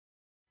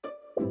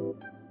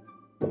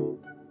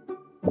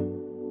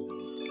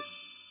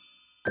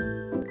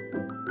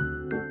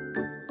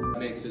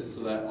makes it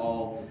so that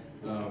all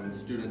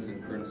students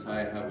in Kearns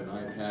High have an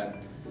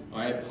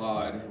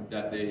iPod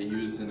that they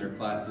use in their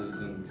classes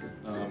and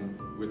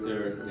with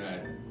their,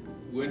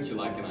 wouldn't you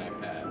like an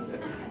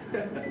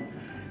iPad?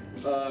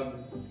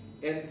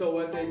 And so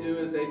what they do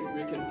is they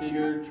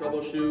reconfigure,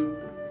 troubleshoot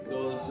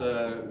those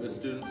with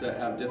students that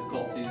have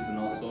difficulties, and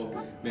also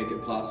make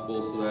it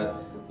possible so that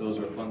those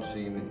are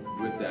functioning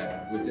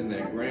within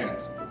that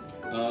grant.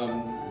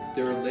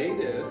 Their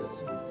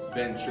latest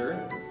venture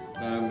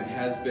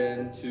has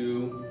been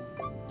to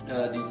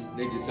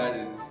they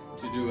decided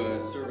to do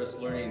a service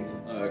learning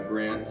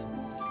grant,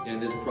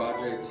 and this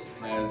project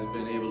has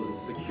been able to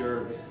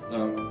secure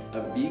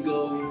a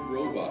Vigo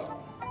robot.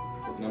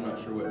 And I'm not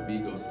sure what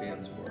Vigo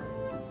stands for.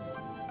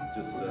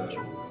 Just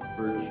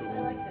virtual.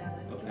 I like that.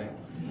 Okay.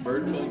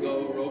 Virtual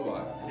Go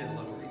robot,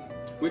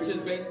 which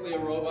is basically a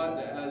robot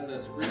that has a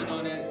screen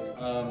on it,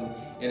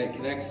 and it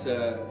connects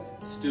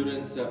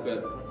students up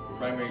at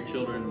Primary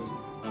Children's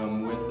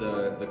with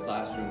the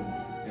classroom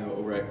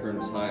over at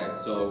Kearns High.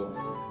 So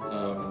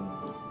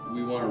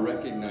we want to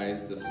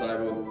recognize the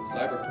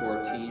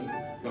cybercore team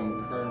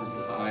from Kearns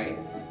High,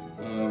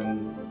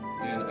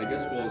 and I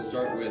guess we'll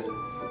start with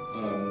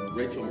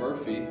Rachel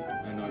Murphy.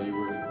 I know you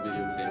were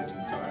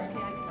videotaping, sorry.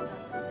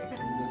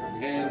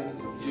 And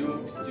do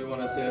you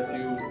want to say a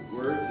few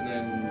words, and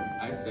then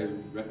I say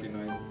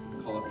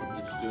call up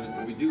each student.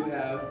 And we do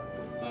have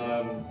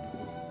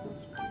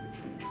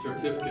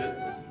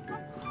certificates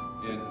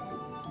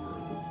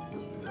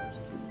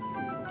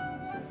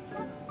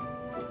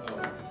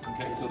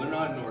okay, so they're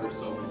not in order,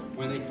 so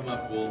when they come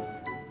up we'll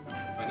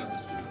find out the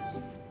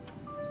students.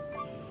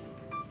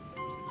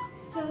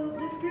 So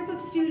this group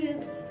of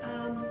students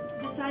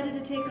decided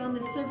to take on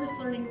this service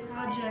learning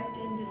project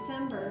in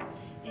December,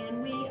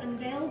 and we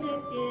unveiled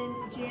it in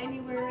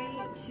January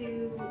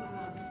to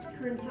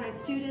Kearns High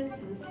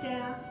students and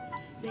staff.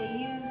 They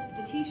used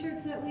the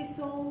t-shirts that we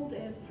sold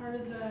as part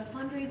of the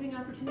fundraising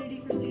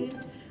opportunity for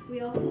students.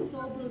 We also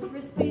sold those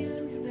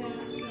wristbands that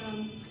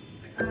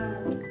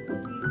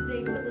they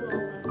put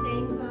little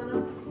sayings on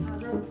them,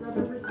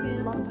 rubber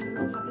wristbands,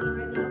 real popular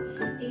right now.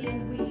 And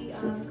we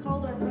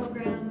called our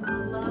program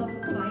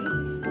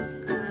LoveBytes,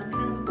 kind of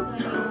a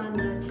play on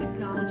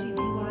technology,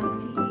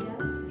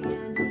 BYTES.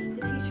 And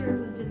the t-shirt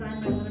was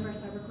designed by one of our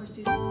cybercore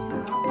students, Tao.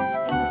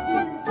 And the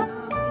students, in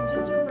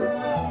just over a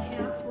month and a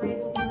half, were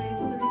able to raise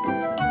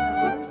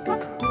 $3,500,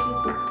 which is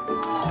great.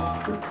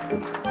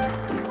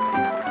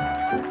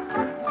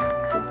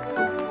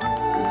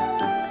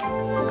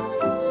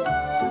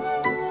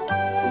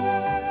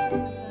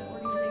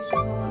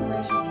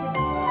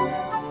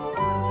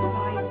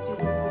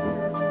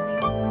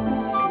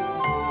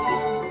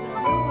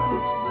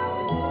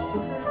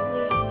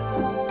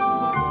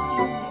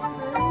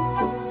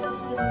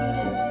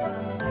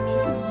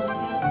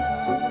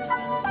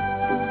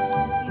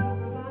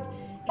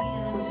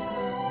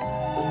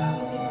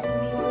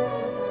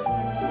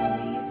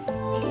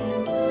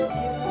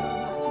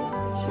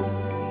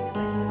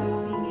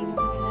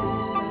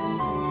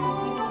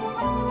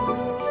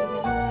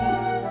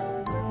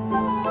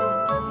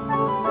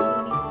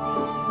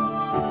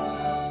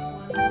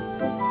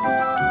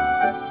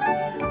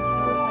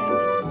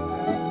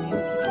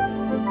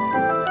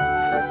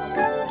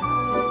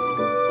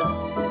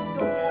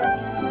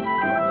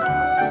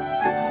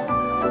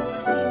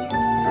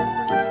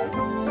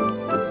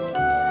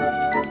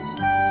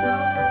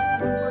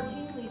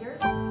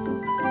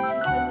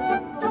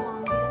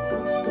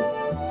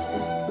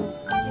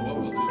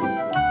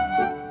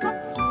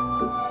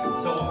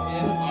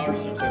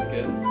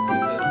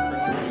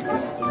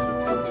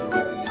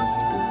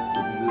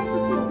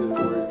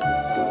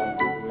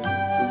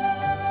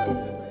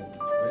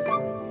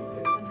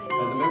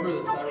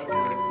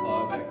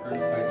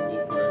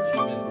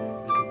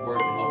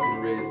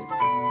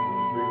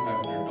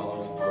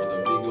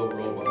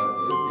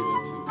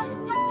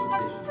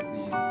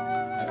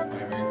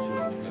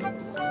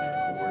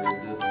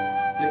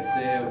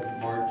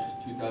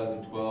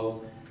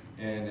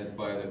 And it's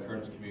by the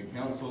Kearns Community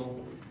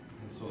Council,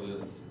 and so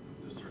there's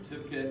the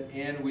certificate,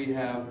 and we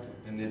have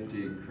a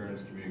nifty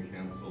Kearns Community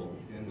Council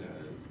in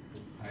that is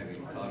highly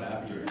sought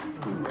after.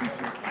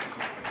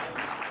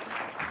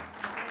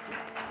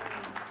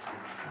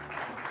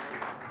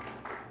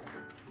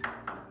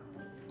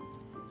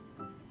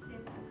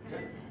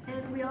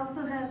 And we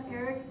also have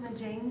Eric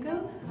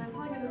Majangos, and I'm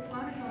probably going to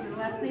slaughter some of their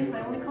last names.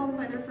 I only call them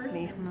by their first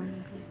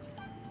name.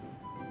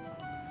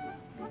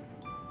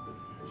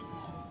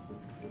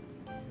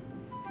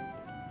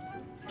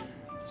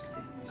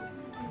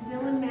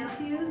 Dylan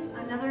Matthews,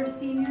 another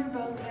senior.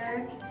 Both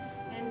Eric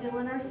and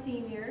Dylan are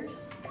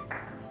seniors.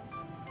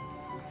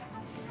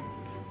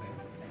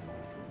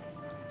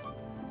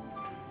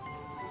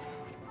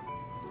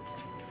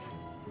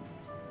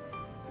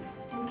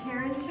 And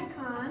Karen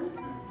Chacon.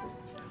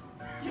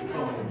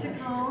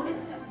 Chacon.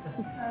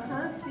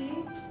 See?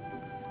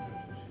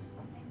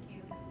 Thank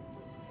you.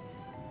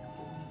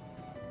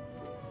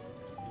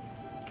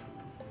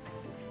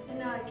 And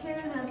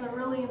Karen has a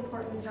really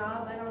important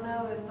job. I don't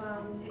know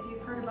if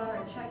you've heard about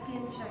our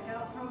check-in,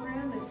 check-out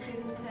program. If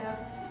students have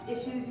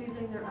issues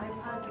using their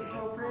iPods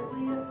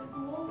appropriately at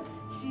school,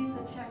 she's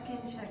the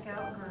check-in,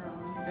 check-out girl.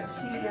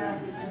 She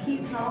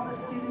keeps all the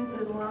students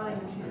in line,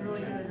 and she's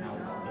really good at her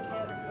job.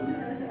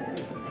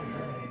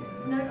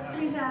 Next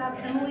we have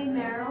Emily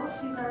Merrill.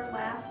 She's our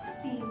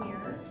last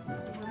senior,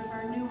 one of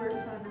our newer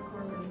Cyber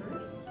Corps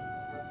members.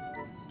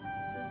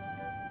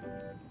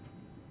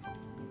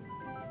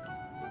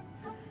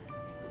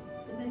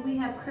 And then we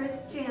have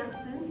Chris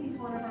Jansen. He's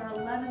one of our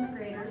 11th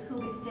graders who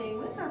will be staying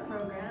with our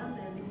program.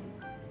 And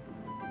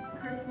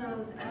Chris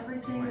knows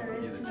everything there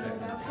is to know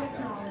about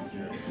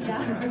technology.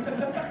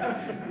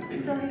 Yeah.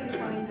 He's already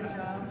declined the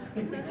job.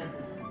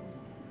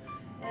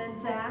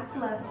 And Zach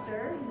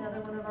Lester, another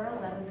one of our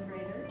 11th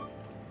graders.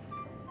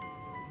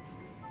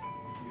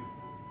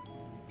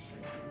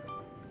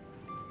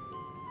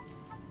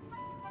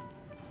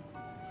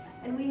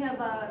 And we have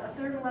a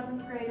third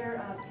 11th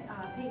grader,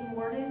 Peyton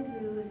Warden,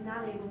 who is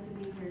not able to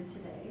be here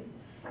today.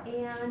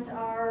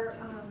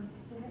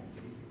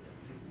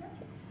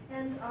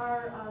 And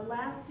our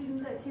last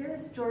student that's here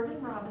is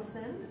Jordan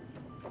Robinson.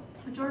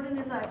 Jordan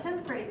is a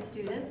 10th grade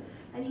student,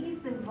 and he's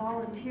been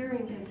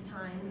volunteering his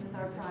time with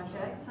our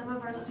project. Some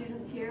of our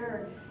students here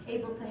are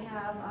able to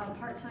have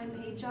part-time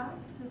paid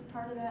jobs as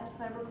part of that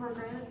Cyber Corps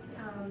grant,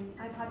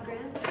 iPod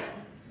grant.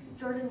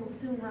 Jordan will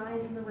soon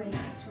rise in the ranks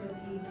to a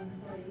paid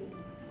employee.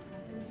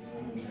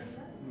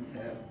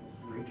 Yeah,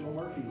 Rachel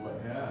Murphy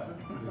left. Yeah.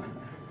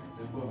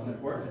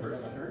 Support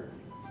person.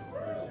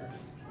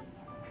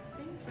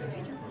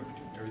 Everything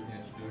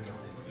that you're doing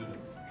with these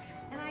students.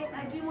 And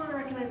I do want to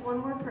recognize one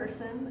more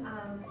person,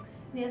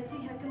 Nancy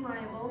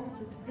Heckenleibel,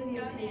 who's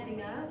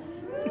videotaping us.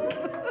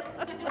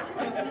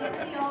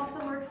 Nancy also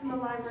works in the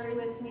library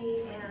with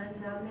me and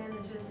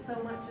manages so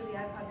much of the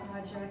iPod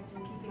project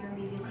and keeping our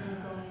media center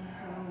going.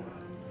 So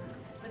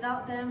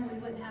without them, we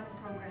wouldn't have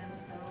a program.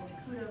 So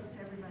kudos to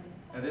everybody.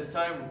 At this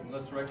time,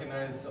 let's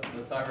recognize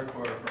the Cyber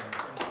Corps from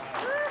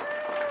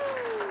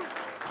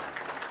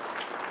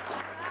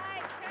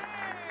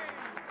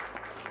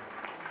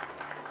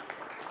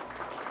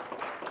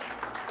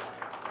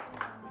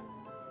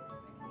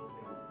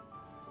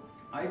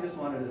I just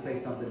wanted to say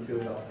something too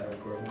about Cyber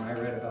Corps. When I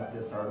read about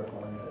this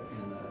article in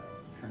the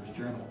Kearns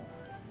Journal,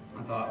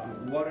 I thought,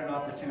 what an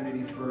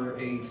opportunity for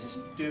a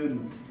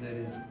student that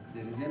is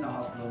in the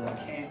hospital and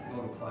can't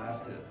go to class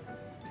to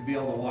be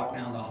able to walk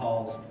down the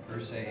halls per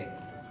se,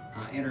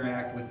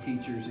 interact with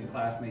teachers and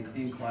classmates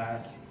in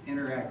class,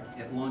 interact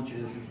at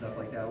lunches and stuff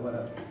like that. What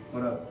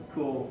a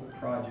cool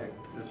project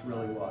this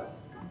really was.